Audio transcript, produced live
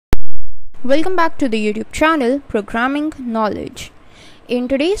Welcome back to the YouTube channel Programming Knowledge. In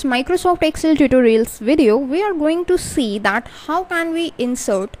today's Microsoft Excel tutorials video, we are going to see that how can we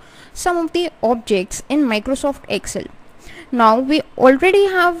insert some of the objects in Microsoft Excel. Now we already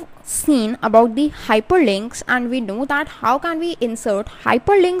have seen about the hyperlinks, and we know that how can we insert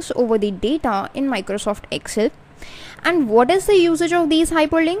hyperlinks over the data in Microsoft Excel. And what is the usage of these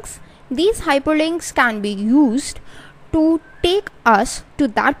hyperlinks? These hyperlinks can be used to take us to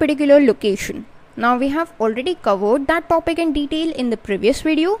that particular location. Now we have already covered that topic in detail in the previous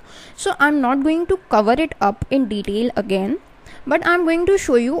video, so I'm not going to cover it up in detail again, but I'm going to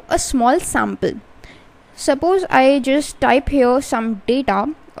show you a small sample. Suppose I just type here some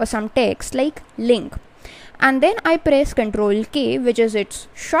data or some text like link, and then I press Ctrl K, which is its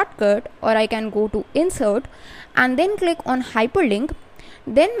shortcut, or I can go to insert and then click on hyperlink.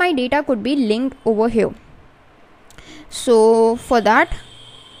 Then my data could be linked over here. So for that,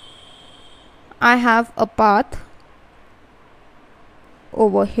 I have a path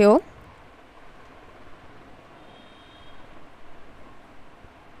over here.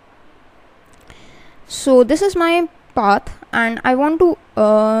 So this is my path, and I want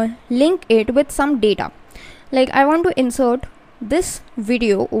to link it with some data. Like I want to insert this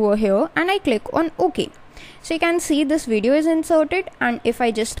video over here, and I click on OK. So you can see this video is inserted, and if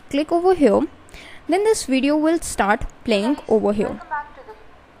I just click over here, then this video will start playing over here.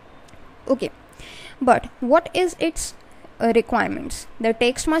 Okay, but what is its requirements? The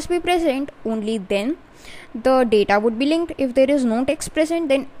text must be present, only then the data would be linked. If there is no text present,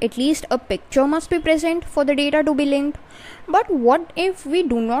 then at least a picture must be present for the data to be linked. But what if we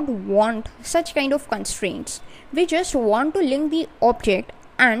do not want such kind of constraints? We just want to link the object,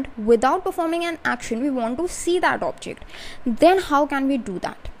 and without performing an action we want to see that object. Then how can we do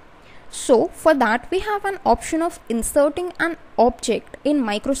that? So for that, we have an option of inserting an object in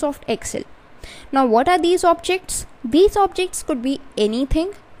Microsoft Excel. Now what are these objects? These objects could be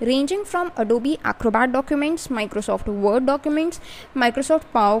anything, ranging from Adobe Acrobat Documents, Microsoft Word documents, Microsoft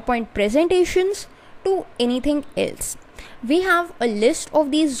PowerPoint presentations, to anything else. We have a list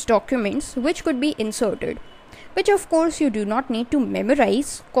of these documents which could be inserted, which of course you do not need to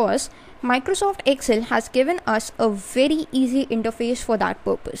memorize, cause Microsoft Excel has given us a very easy interface for that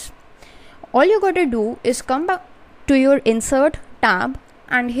purpose. All you got to do is come back to your insert tab,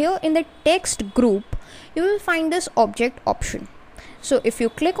 and here in the text group you will find this object option. So if you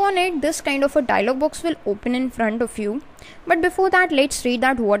click on it, this kind of a dialog box will open in front of you. But before that, let's read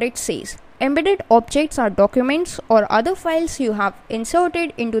that what it says. Embedded objects are documents or other files you have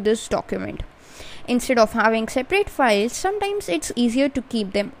inserted into this document. Instead of having separate files, sometimes it's easier to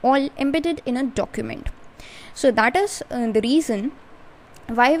keep them all embedded in a document. So that is the reason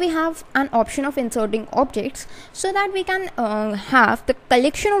why we have an option of inserting objects, so that we can have the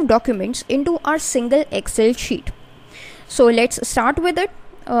collection of documents into our single Excel sheet. So let's start with it.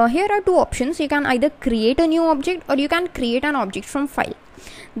 Here are two options. You can either create a new object, or you can create an object from file.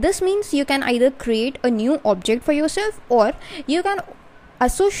 This means you can either create a new object for yourself, or you can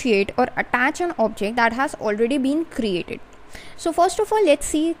associate or attach an object that has already been created. So first of all, let's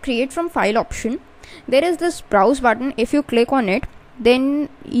see create from file option. There is this browse button. If you click on it, then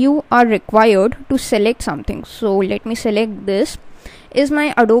you are required to select something. So let me select this is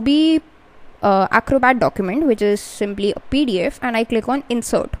my Adobe Acrobat document, which is simply a PDF, and I click on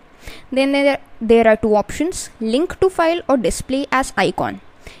insert. Then there are two options, link to file or display as icon.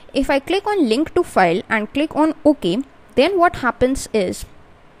 If I click on link to file and click on OK, then what happens is,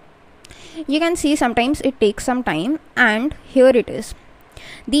 you can see sometimes it takes some time, and here it is.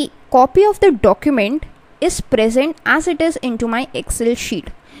 The copy of the document is present as it is into my Excel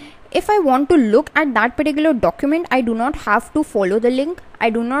sheet. If I want to look at that particular document, I do not have to follow the link. I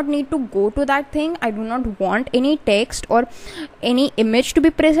do not need to go to that thing. I do not want any text or any image to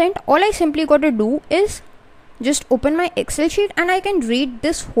be present. All I simply got to do is just open my Excel sheet, and I can read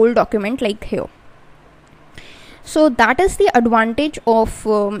this whole document like here. So that is the advantage of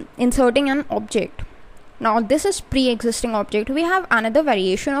inserting an object. Now this is pre-existing object. We have another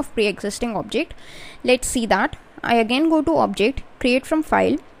variation of pre-existing object. Let's see that. I again go to object, create from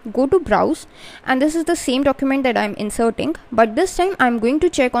file, go to browse, and this is the same document that I'm inserting, but this time I'm going to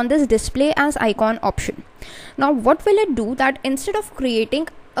check on this display as icon option. Now what will it do? That instead of creating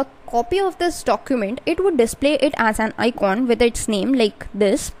a copy of this document, it would display it as an icon with its name like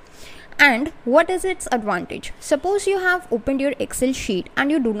this. And what is its advantage? Suppose you have opened your Excel sheet and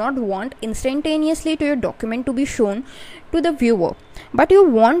you do not want instantaneously to your document to be shown to the viewer, but you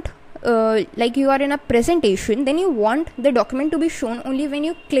want like you are in a presentation, then you want the document to be shown only when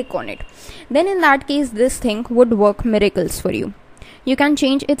you click on it. Then in that case, this thing would work miracles for you. You can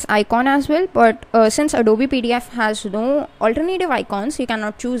change its icon as well, but since Adobe PDF has no alternative icons, you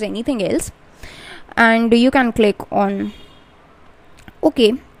cannot choose anything else. And you can click on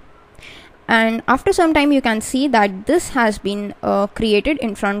OK. And after some time you can see that this has been created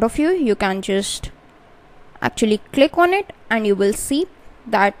in front of you. You can just actually click on it and you will see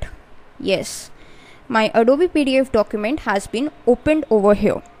that yes, my Adobe PDF document has been opened over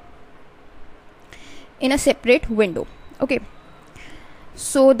here in a separate window. Okay,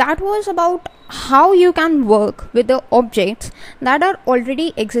 so that was about how you can work with the objects that are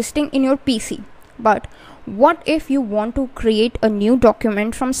already existing in your PC. But what if you want to create a new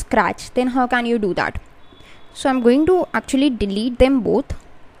document from scratch? Then how can you do that? So I'm going to actually delete them both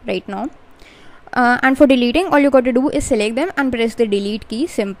right now. And for deleting, all you got to do is select them and press the delete key,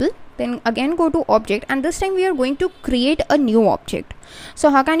 simple. Then again go to object, and this time we are going to create a new object.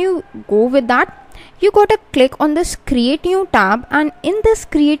 So how can you go with that? You got to click on this create new tab, and in this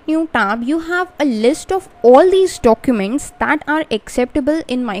create new tab you have a list of all these documents that are acceptable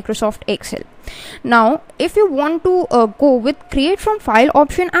in Microsoft Excel. Now if you want to go with create from file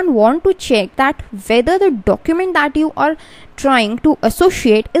option and want to check that whether the document that you are trying to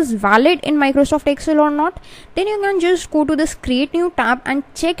associate is valid in Microsoft Excel or not, then you can just go to this create new tab and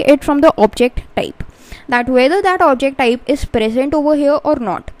check it from the object type, that whether that object type is present over here or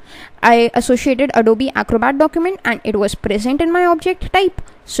not. I associated Adobe Acrobat document and it was present in my object type,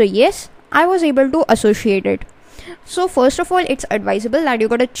 so yes, I was able to associate it. So first of all, it's advisable that you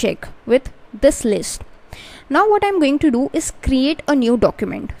gotta check with this list. Now what I'm going to do is create a new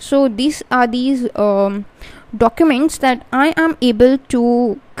document. So these are these documents that I am able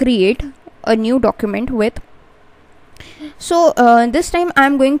to create a new document with. So this time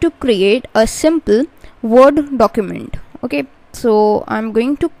I'm going to create a simple Word document. Okay, so I'm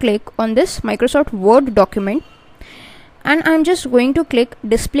going to click on this Microsoft Word document and I'm just going to click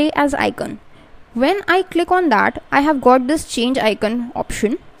display as icon. When I click on that, I have got this change icon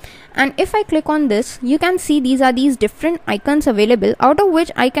option, and if I click on this, you can see these are these different icons available, out of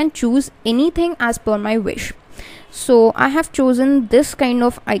which I can choose anything as per my wish. So I have chosen this kind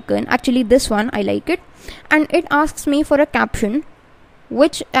of icon, actually this one, I like it, and it asks me for a caption,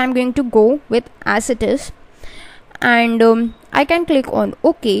 which I'm going to go with as it is, and I can click on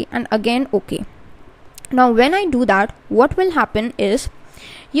OK and again OK. Now when I do that, what will happen is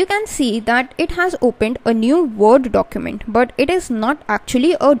you can see that it has opened a new Word document, but it is not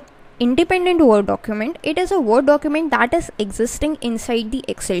actually a independent Word document. It is a Word document that is existing inside the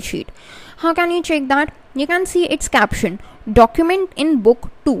Excel sheet. How can you check that? You can see its caption, document in book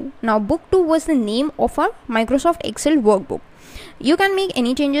 2. Now book 2 was the name of our Microsoft Excel workbook. You can make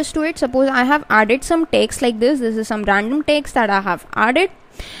any changes to it. Suppose I have added some text like this. This is some random text that I have added,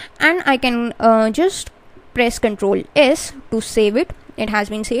 and I can just press Ctrl S to save it. It has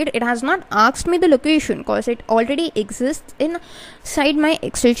been saved. It has not asked me the location because it already exists inside my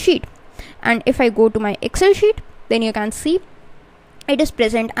Excel sheet. And if I go to my Excel sheet, then you can see it is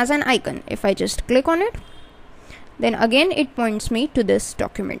present as an icon. If I just click on it, then again it points me to this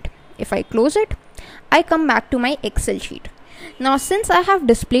document. If I close it, I come back to my Excel sheet. Now since I have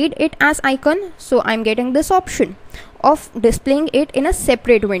displayed it as icon, so I'm getting this option of displaying it in a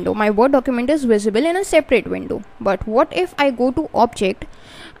separate window. My Word document is visible in a separate window. But what if I go to object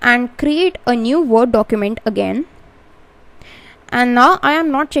and create a new Word document again, and now I am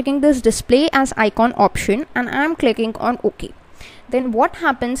not checking this display as icon option and I am clicking on OK. Then what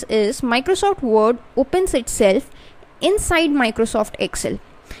happens is Microsoft Word opens itself inside Microsoft Excel.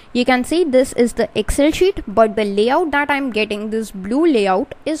 You can see this is the Excel sheet, but the layout that I'm getting, this blue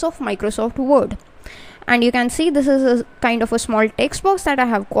layout, is of Microsoft Word. And you can see this is a kind of a small text box that I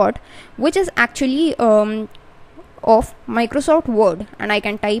have got, which is actually of Microsoft Word, and I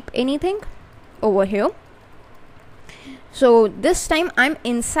can type anything over here. So this time I'm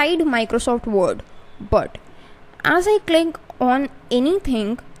inside Microsoft Word, but as I click on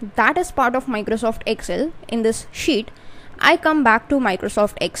anything that is part of Microsoft Excel in this sheet, I come back to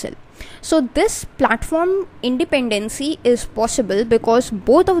Microsoft Excel. So this platform independency is possible because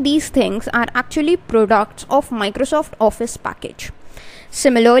both of these things are actually products of Microsoft Office package.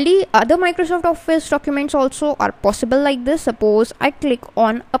 Similarly, other Microsoft Office documents also are possible like this. Suppose I click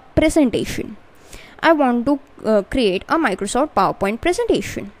on a presentation. I want to create a Microsoft PowerPoint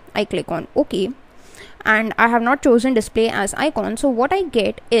presentation. I click on OK, and I have not chosen display as icon. So what I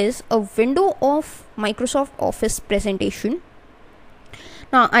get is a window of Microsoft Office presentation.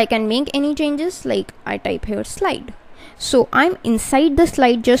 Now I can make any changes, like I type here slide. So I'm inside the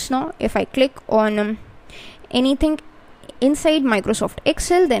slide just now. If I click on anything inside Microsoft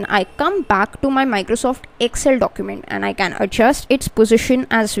Excel, then I come back to my Microsoft Excel document and I can adjust its position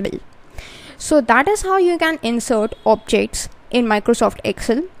as well. So that is how you can insert objects in Microsoft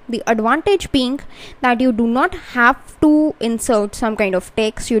Excel. The advantage being that you do not have to insert some kind of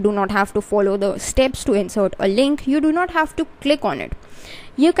text, you do not have to follow the steps to insert a link, you do not have to click on it.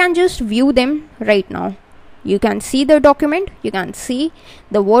 You can just view them right now. You can see the document, you can see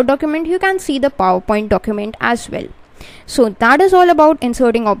the Word document, you can see the PowerPoint document as well. So that is all about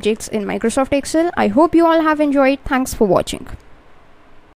inserting objects in Microsoft Excel. I hope you all have enjoyed. Thanks for watching.